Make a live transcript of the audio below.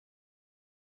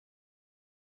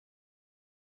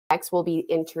Next, we'll be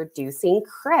introducing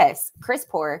Chris. Chris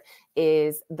Poore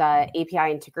is the API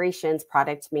Integrations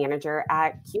Product Manager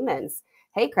at Cummins.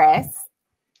 Hey, Chris.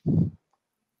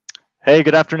 Hey,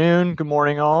 good afternoon. Good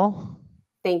morning, all.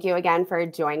 Thank you again for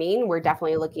joining. We're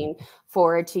definitely looking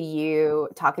forward to you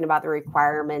talking about the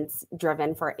requirements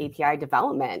driven for API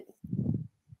development.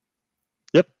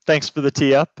 Yep, thanks for the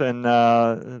tee up, and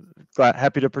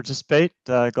happy to participate.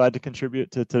 Glad to contribute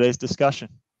to today's discussion.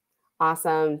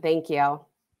 Awesome, thank you.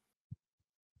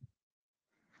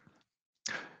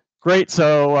 Great.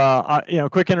 So,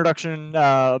 quick introduction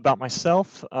about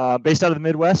myself. Based out of the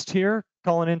Midwest here,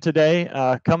 calling in today.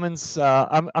 Cummins.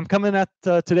 I'm coming at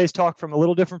today's talk from a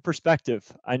little different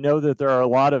perspective. I know that there are a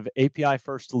lot of API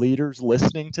first leaders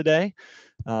listening today.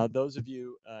 Those of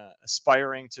you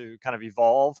aspiring to kind of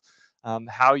evolve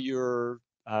how you're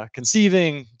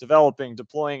conceiving, developing,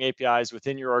 deploying APIs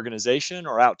within your organization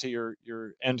or out to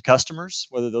your end customers,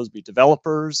 whether those be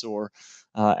developers or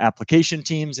application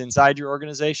teams inside your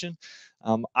organization.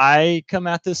 I come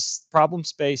at this problem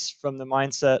space from the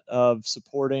mindset of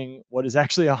supporting what is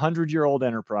actually a 100-year-old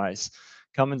enterprise.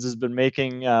 Cummins has been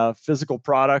making physical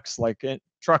products like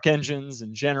truck engines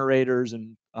and generators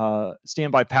and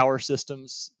standby power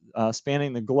systems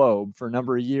spanning the globe for a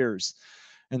number of years.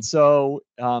 And so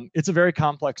it's a very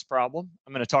complex problem.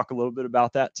 I'm going to talk a little bit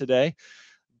about that today.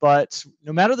 But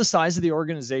no matter the size of the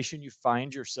organization you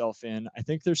find yourself in, I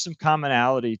think there's some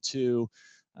commonality to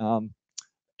and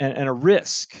a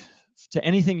risk to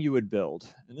anything you would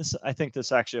build. And this, I think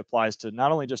this actually applies to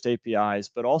not only just APIs,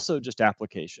 but also just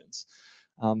applications.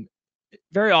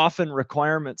 Very often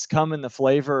requirements come in the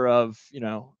flavor of,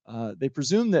 they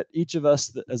presume that each of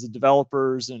us as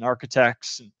developers and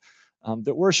architects and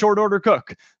that we're a short order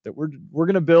cook, that we're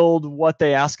going to build what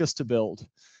they ask us to build.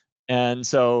 And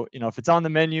so, if it's on the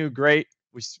menu, great.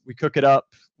 We cook it up,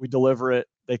 we deliver it,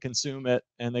 they consume it,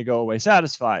 and they go away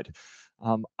satisfied.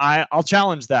 I'll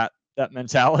challenge that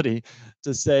mentality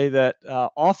to say that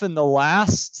often the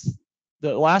last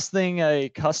thing a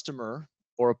customer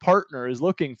or a partner is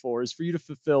looking for is for you to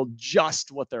fulfill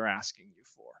just what they're asking you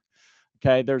for.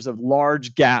 Okay, there's a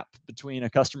large gap between a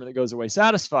customer that goes away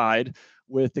satisfied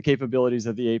with the capabilities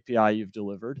of the API you've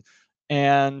delivered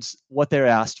and what they're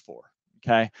asked for.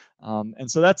 Okay,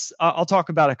 and so I'll talk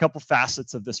about a couple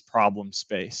facets of this problem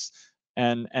space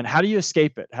and how do you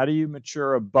escape it? How do you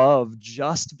mature above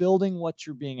just building what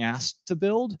you're being asked to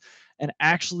build and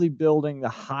actually building the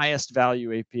highest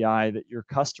value API that your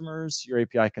customers, your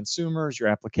API consumers, your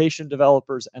application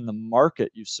developers, and the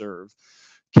market you serve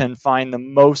can find the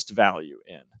most value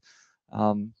in.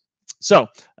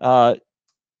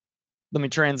 Let me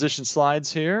transition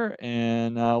slides here,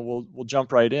 and we'll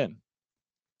jump right in.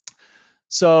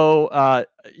 So, a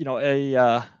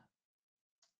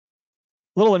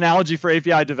little analogy for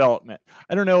API development.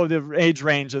 I don't know the age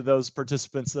range of those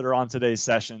participants that are on today's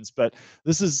sessions, but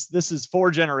this is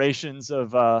 4 generations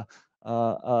of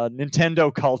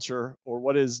Nintendo culture, or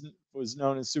what was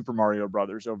known as Super Mario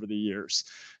Brothers over the years.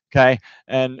 Okay,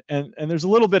 and there's a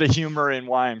little bit of humor in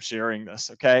why I'm sharing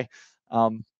this. Okay,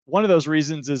 one of those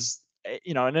reasons is,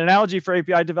 an analogy for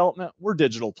API development. We're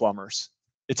digital plumbers.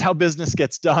 It's how business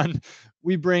gets done.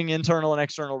 We bring internal and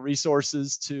external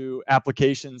resources to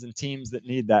applications and teams that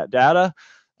need that data.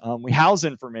 We house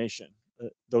information,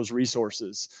 those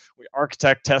resources. We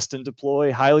architect, test, and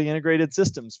deploy highly integrated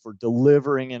systems for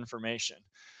delivering information.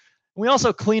 We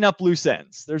also clean up loose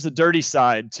ends. There's a dirty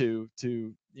side to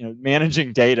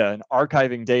managing data and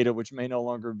archiving data which may no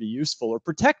longer be useful, or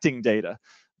protecting data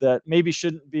that maybe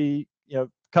shouldn't be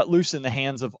cut loose in the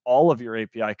hands of all of your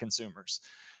API consumers.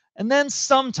 And then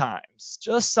sometimes,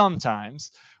 just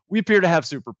sometimes, we appear to have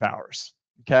superpowers.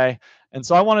 Okay, and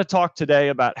so I want to talk today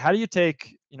about how do you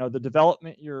take the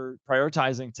development you're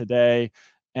prioritizing today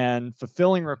and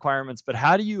fulfilling requirements, but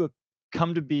how do you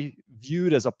come to be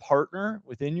viewed as a partner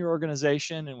within your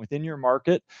organization and within your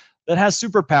market that has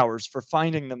superpowers for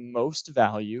finding the most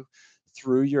value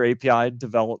through your API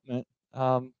development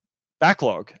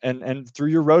backlog and through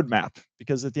your roadmap,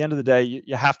 because at the end of the day,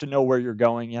 you have to know where you're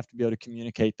going. You have to be able to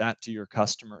communicate that to your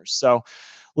customers. So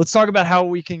let's talk about how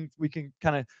we can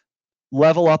kind of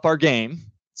level up our game,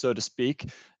 so to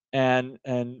speak, and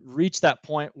reach that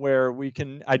point where we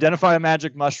can identify a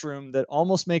magic mushroom that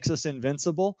almost makes us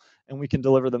invincible, and we can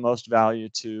deliver the most value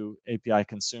to API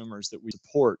consumers that we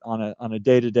support on a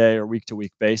day-to-day or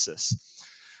week-to-week basis.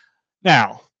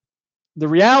 Now, the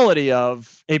reality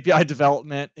of API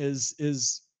development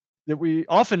is that we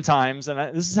oftentimes,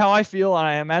 and this is how I feel, and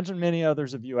I imagine many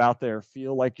others of you out there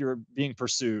feel, like you're being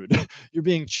pursued. You're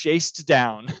being chased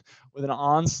down with an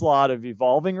onslaught of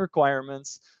evolving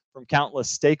requirements, from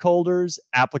countless stakeholders,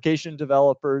 application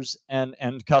developers, and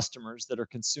end customers that are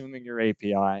consuming your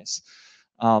APIs.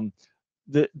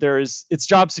 It's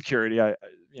job security,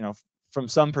 from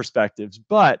some perspectives,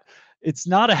 but it's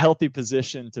not a healthy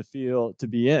position to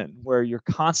be in, where you're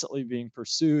constantly being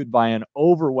pursued by an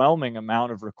overwhelming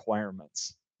amount of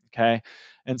requirements. Okay,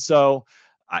 and so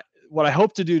what I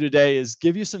hope to do today is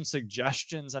give you some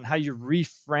suggestions on how you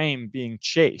reframe being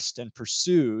chased and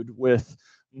pursued with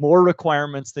more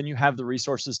requirements than you have the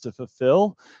resources to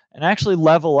fulfill, and actually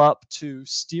level up to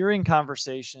steering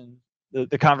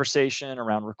the conversation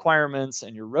around requirements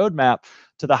and your roadmap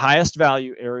to the highest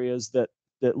value areas that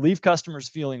leave customers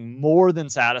feeling more than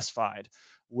satisfied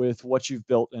with what you've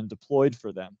built and deployed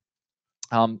for them.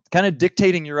 Kind of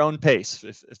dictating your own pace.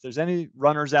 If there's any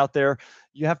runners out there,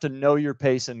 you have to know your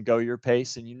pace and go your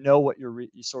pace, and you know what your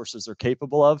resources are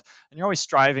capable of, and you're always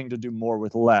striving to do more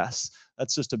with less.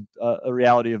 That's just a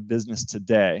reality of business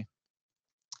today.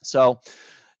 So,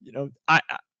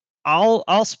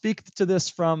 I'll speak to this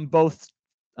from both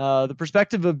the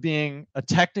perspective of being a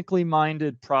technically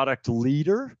minded product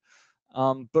leader,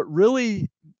 but really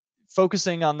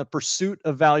focusing on the pursuit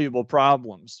of valuable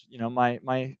problems.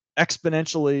 My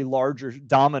exponentially larger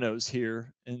dominoes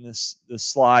here in this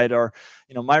slide are,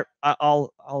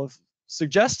 I'll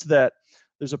suggest that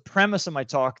there's a premise in my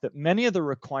talk that many of the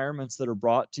requirements that are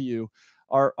brought to you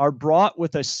are brought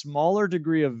with a smaller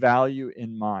degree of value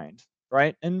in mind,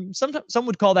 right? And sometimes some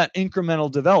would call that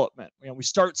incremental development. We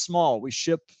start small, we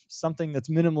ship something that's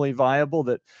minimally viable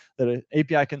that an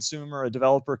API consumer, a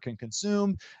developer can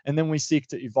consume, and then we seek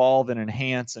to evolve and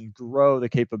enhance and grow the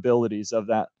capabilities of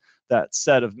that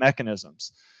set of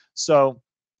mechanisms. So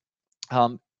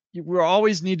we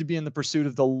always need to be in the pursuit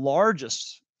of the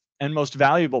largest and most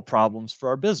valuable problems for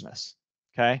our business.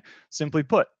 Okay, simply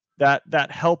put, that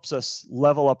helps us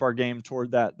level up our game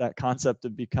toward that concept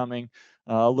of becoming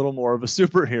a little more of a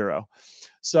superhero.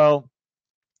 So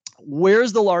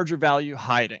where's the larger value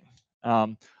hiding? A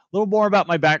little more about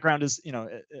my background is,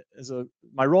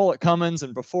 my role at Cummins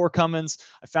and before Cummins,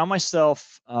 I found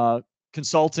myself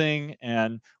consulting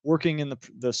and working in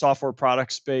the software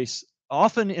product space,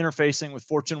 often interfacing with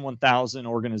Fortune 1000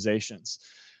 organizations.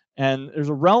 And there's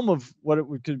a realm of what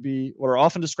are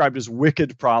often described as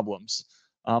wicked problems.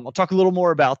 I'll talk a little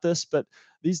more about this, but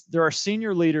there are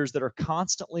senior leaders that are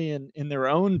constantly in their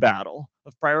own battle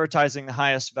of prioritizing the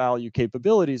highest value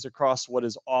capabilities across what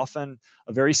is often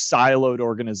a very siloed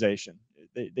organization.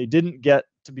 They didn't get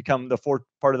to become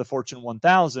part of the Fortune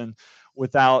 1000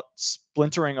 without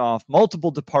splintering off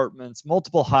multiple departments,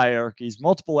 multiple hierarchies,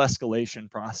 multiple escalation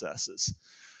processes.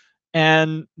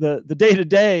 And the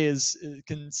day-to-day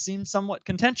can seem somewhat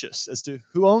contentious as to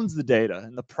who owns the data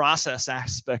and the process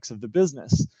aspects of the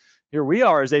business. Here we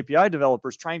are as API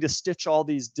developers trying to stitch all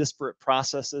these disparate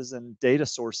processes and data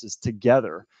sources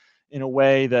together in a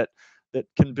way that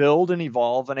can build and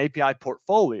evolve an API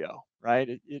portfolio,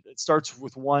 right? It starts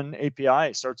with one API,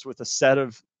 it starts with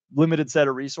a limited set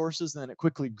of resources, and then it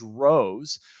quickly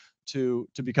grows to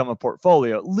become a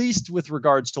portfolio, at least with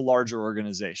regards to larger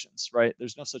organizations, right?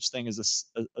 There's no such thing as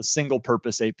a single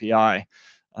purpose API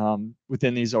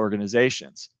within these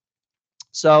organizations.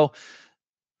 So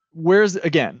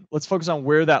let's focus on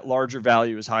where that larger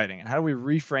value is hiding, and how do we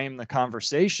reframe the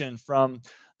conversation from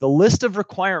the list of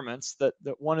requirements that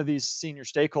one of these senior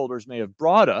stakeholders may have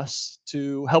brought us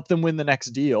to help them win the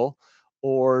next deal,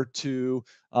 or to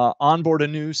onboard a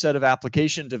new set of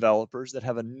application developers that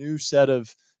have a new set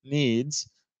of needs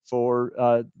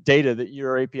for data that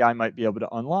your API might be able to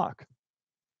unlock.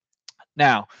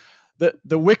 Now,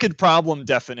 the wicked problem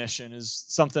definition is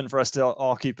something for us to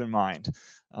all keep in mind.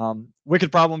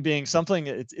 Wicked problem being something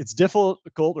it's difficult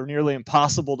or nearly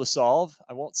impossible to solve.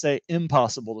 I won't say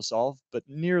impossible to solve, but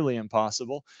nearly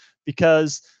impossible,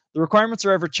 because the requirements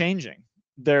are ever changing.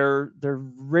 They're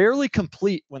rarely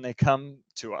complete when they come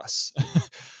to us.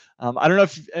 I don't know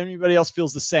if anybody else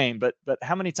feels the same, but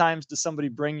how many times does somebody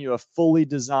bring you a fully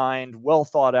designed, well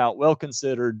thought out, well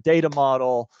considered data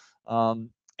model,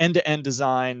 end-to-end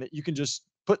design that you can just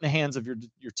put in the hands of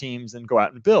your teams and go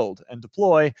out and build and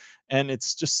deploy, and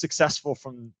it's just successful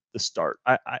from the start?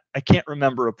 I can't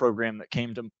remember a program that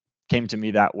came to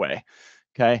me that way.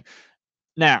 Okay,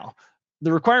 now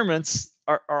the requirements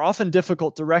are often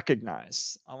difficult to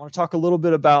recognize. I want to talk a little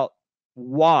bit about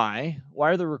why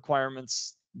are the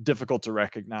requirements difficult to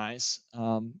recognize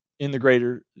in the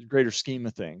greater scheme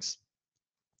of things.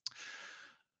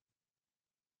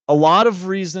 A lot of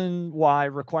reason why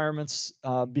requirements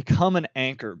become an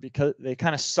anchor, because they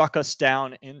kind of suck us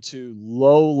down into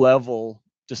low-level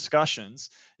discussions,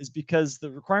 is because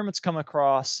the requirements come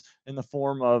across in the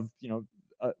form of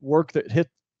work that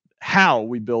how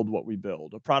we build what we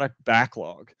build, a product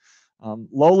backlog.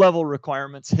 Low-level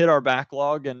requirements hit our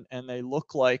backlog, and they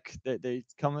look like they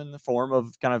come in the form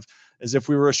of kind of as if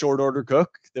we were a short order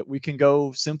cook, that we can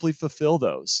go simply fulfill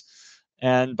those.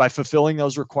 And by fulfilling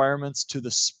those requirements to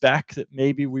the spec that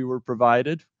maybe we were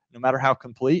provided, no matter how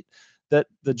complete, that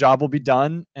the job will be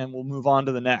done and we'll move on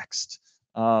to the next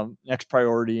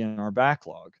priority in our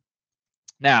backlog.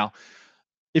 Now,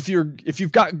 if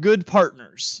you've got good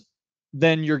partners,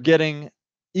 then you're getting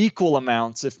equal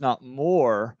amounts, if not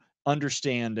more,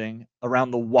 understanding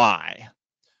around the why.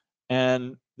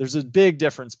 And there's a big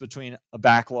difference between a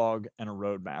backlog and a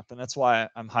roadmap. And that's why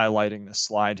I'm highlighting this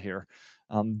slide here.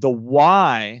 The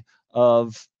why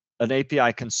of an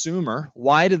API consumer,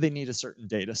 why do they need a certain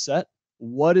data set?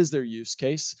 What is their use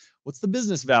case? What's the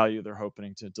business value they're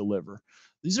hoping to deliver?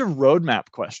 These are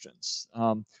roadmap questions.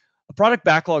 A product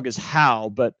backlog is how,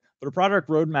 but a product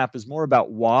roadmap is more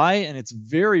about why, and it's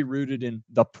very rooted in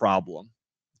the problem.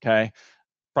 Okay.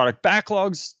 Product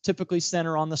backlogs typically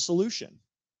center on the solution.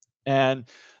 And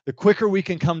the quicker we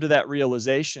can come to that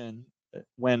realization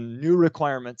when new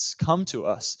requirements come to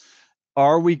us,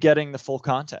 are we getting the full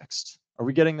context? Are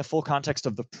we getting the full context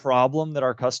of the problem that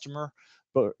our customer,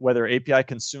 but whether API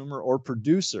consumer or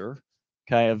producer,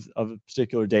 okay, of a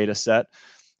particular data set,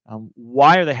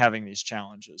 why are they having these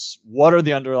challenges? What are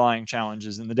the underlying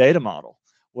challenges in the data model?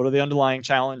 What are the underlying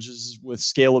challenges with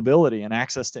scalability and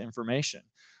access to information?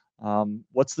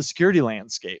 What's the security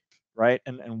landscape, right?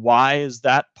 And why is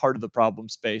that part of the problem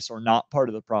space or not part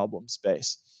of the problem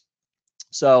space?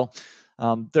 So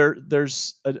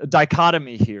there's a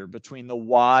dichotomy here between the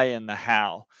why and the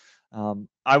how.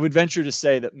 I would venture to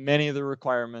say that many of the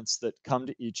requirements that come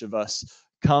to each of us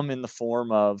come in the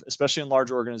form of, especially in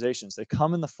large organizations, they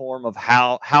come in the form of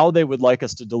how they would like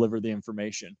us to deliver the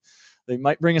information. They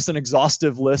might bring us an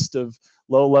exhaustive list of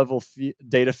low-level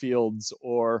data fields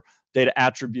or data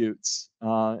attributes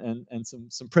and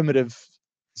some primitives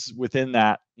within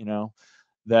that,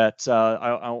 that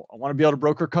I want to be able to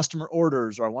broker customer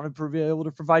orders, or I want to be able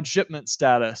to provide shipment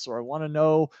status, or I want to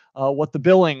know what the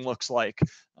billing looks like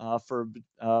for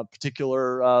a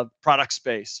particular product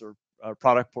space or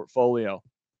product portfolio.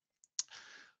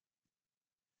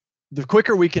 The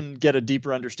quicker we can get a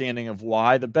deeper understanding of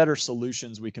why, the better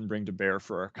solutions we can bring to bear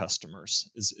for our customers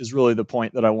is really the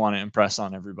point that I want to impress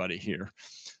on everybody here.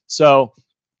 So,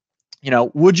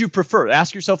 would you prefer,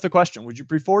 ask yourself the question, would you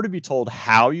prefer to be told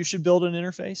how you should build an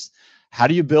interface? How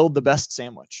do you build the best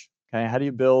sandwich? Okay, how do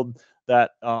you build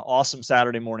that awesome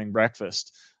Saturday morning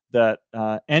breakfast that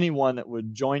anyone that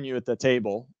would join you at the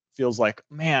table feels like,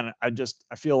 man, I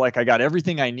feel like I got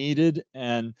everything I needed,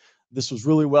 and this was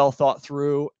really well thought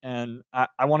through, and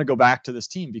I want to go back to this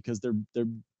team because they're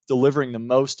delivering the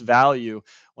most value,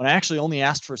 when I actually only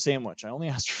asked for a sandwich. I only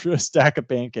asked for a stack of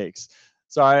pancakes.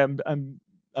 Sorry,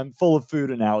 I'm full of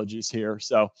food analogies here.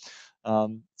 So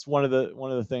it's one of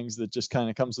the things that just kind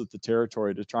of comes with the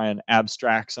territory to try and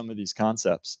abstract some of these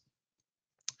concepts.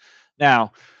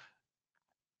 Now,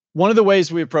 one of the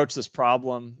ways we approach this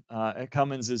problem at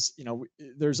Cummins is,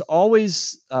 there's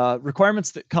always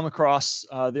requirements that come across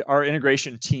our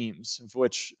integration teams, of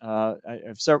which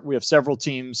we have several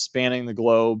teams spanning the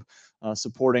globe,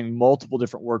 supporting multiple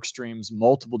different work streams,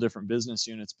 multiple different business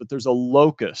units, but there's a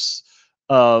locus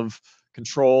of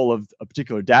control of a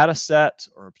particular data set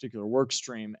or a particular work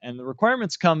stream, and the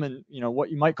requirements come in,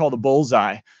 what you might call the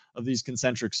bullseye of these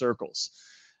concentric circles.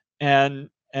 And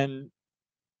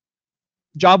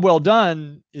job well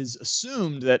done is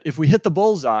assumed that if we hit the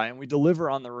bullseye and we deliver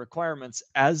on the requirements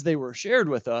as they were shared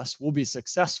with us, we'll be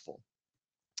successful.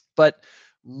 But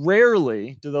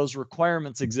rarely do those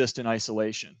requirements exist in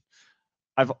isolation.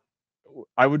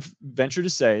 I would venture to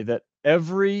say that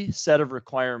every set of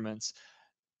requirements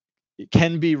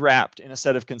can be wrapped in a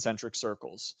set of concentric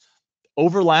circles,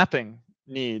 overlapping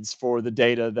needs for the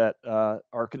data that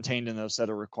are contained in those set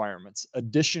of requirements,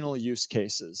 additional use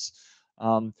cases,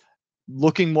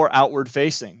 looking more outward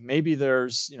facing. Maybe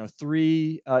there's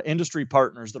 3 industry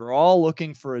partners that are all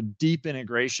looking for a deep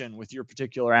integration with your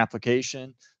particular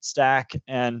application stack,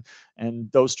 and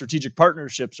those strategic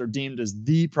partnerships are deemed as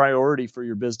the priority for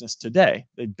your business today.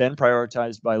 They've been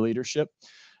prioritized by leadership,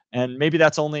 and maybe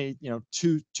that's only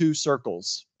two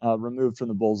circles removed from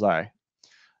the bullseye.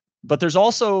 But there's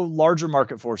also larger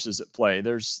market forces at play.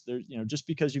 There's just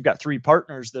because you've got 3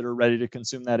 partners that are ready to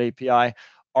consume that API,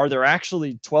 are there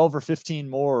actually 12 or 15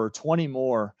 more or 20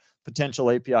 more potential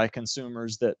API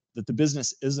consumers that the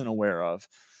business isn't aware of?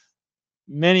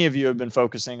 Many of you have been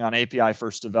focusing on API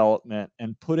first development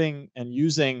and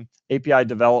using API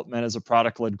development as a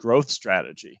product-led growth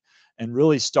strategy, and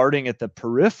really starting at the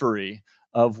periphery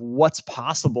of what's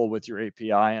possible with your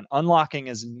API and unlocking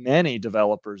as many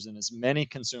developers and as many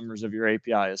consumers of your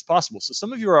API as possible. So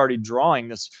some of you are already drawing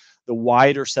the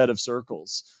wider set of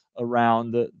circles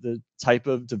around the type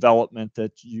of development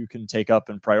that you can take up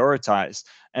and prioritize.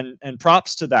 And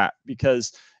props to that,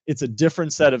 because it's a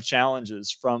different set of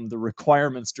challenges from the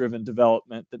requirements-driven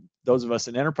development that those of us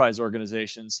in enterprise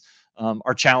organizations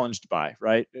are challenged by,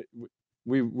 right?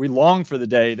 We long for the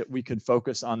day that we could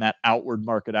focus on that outward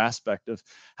market aspect of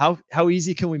how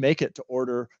easy can we make it to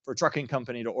order, for a trucking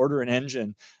company to order an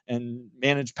engine and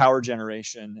manage power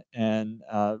generation and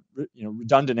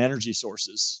redundant energy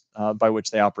sources by which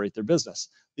they operate their business.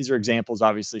 These are examples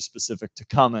obviously specific to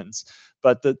Cummins,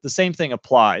 but the same thing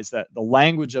applies, that the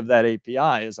language of that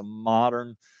API is a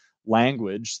modern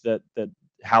language that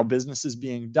how business is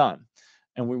being done.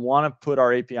 And we want to put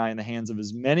our API in the hands of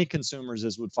as many consumers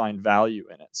as would find value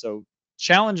in it. So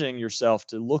challenging yourself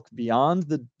to look beyond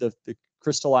the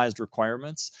crystallized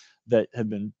requirements that have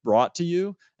been brought to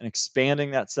you and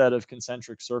expanding that set of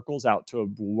concentric circles out to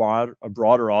a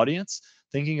broader audience,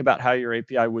 thinking about how your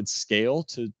API would scale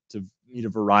to meet a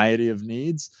variety of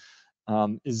needs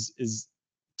is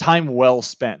time well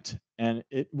spent. And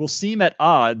it will seem at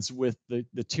odds with the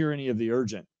tyranny of the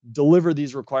urgent. Deliver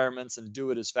these requirements and do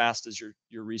it as fast as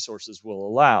your resources will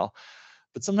allow.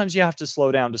 But sometimes you have to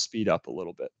slow down to speed up a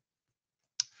little bit.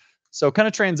 So kind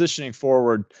of transitioning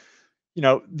forward,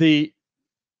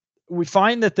 we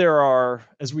find that there are,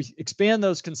 as we expand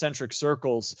those concentric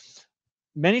circles,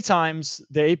 many times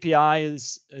the API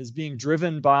is being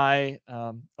driven by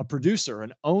a producer,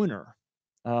 an owner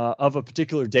of a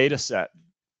particular data set.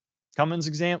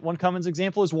 One Cummins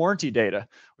example is warranty data.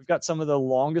 We've got some of the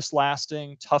longest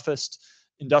lasting, toughest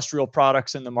industrial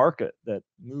products in the market that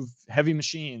move heavy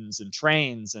machines and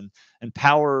trains and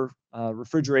power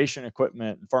refrigeration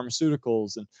equipment and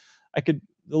pharmaceuticals, and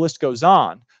the list goes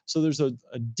on. So there's a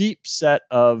deep set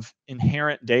of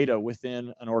inherent data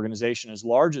within an organization as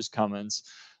large as Cummins.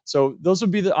 So those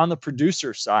would be on the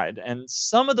producer side, and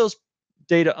some of those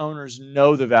data owners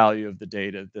know the value of the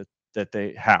data that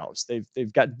they house.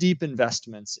 They've got deep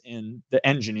investments in the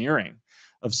engineering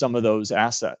of some of those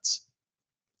assets.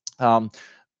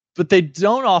 But they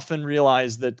don't often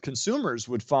realize that consumers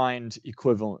would find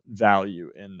equivalent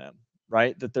value in them,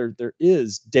 right? That there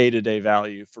is day-to-day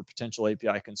value for potential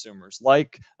API consumers,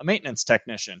 like a maintenance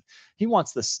technician. He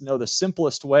wants to know the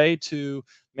simplest way to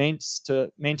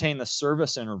maintain the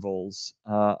service intervals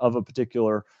of a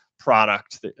particular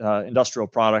product, industrial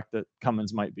product that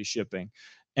Cummins might be shipping.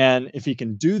 And if he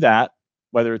can do that,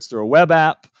 whether it's through a web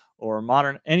app or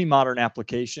any modern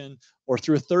application, or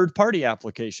through a third-party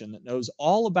application that knows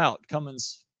all about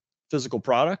Cummins physical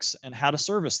products and how to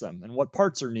service them and what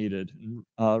parts are needed and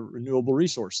renewable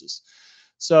resources.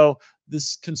 So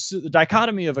the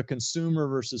dichotomy of a consumer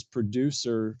versus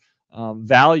producer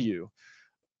value,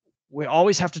 we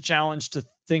always have to challenge to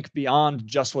think beyond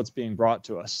just what's being brought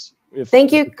to us.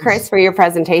 Thank you, Chris, for your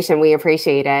presentation. We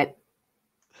appreciate it.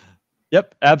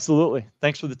 Yep, absolutely.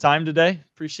 Thanks for the time today.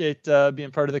 Appreciate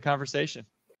being part of the conversation.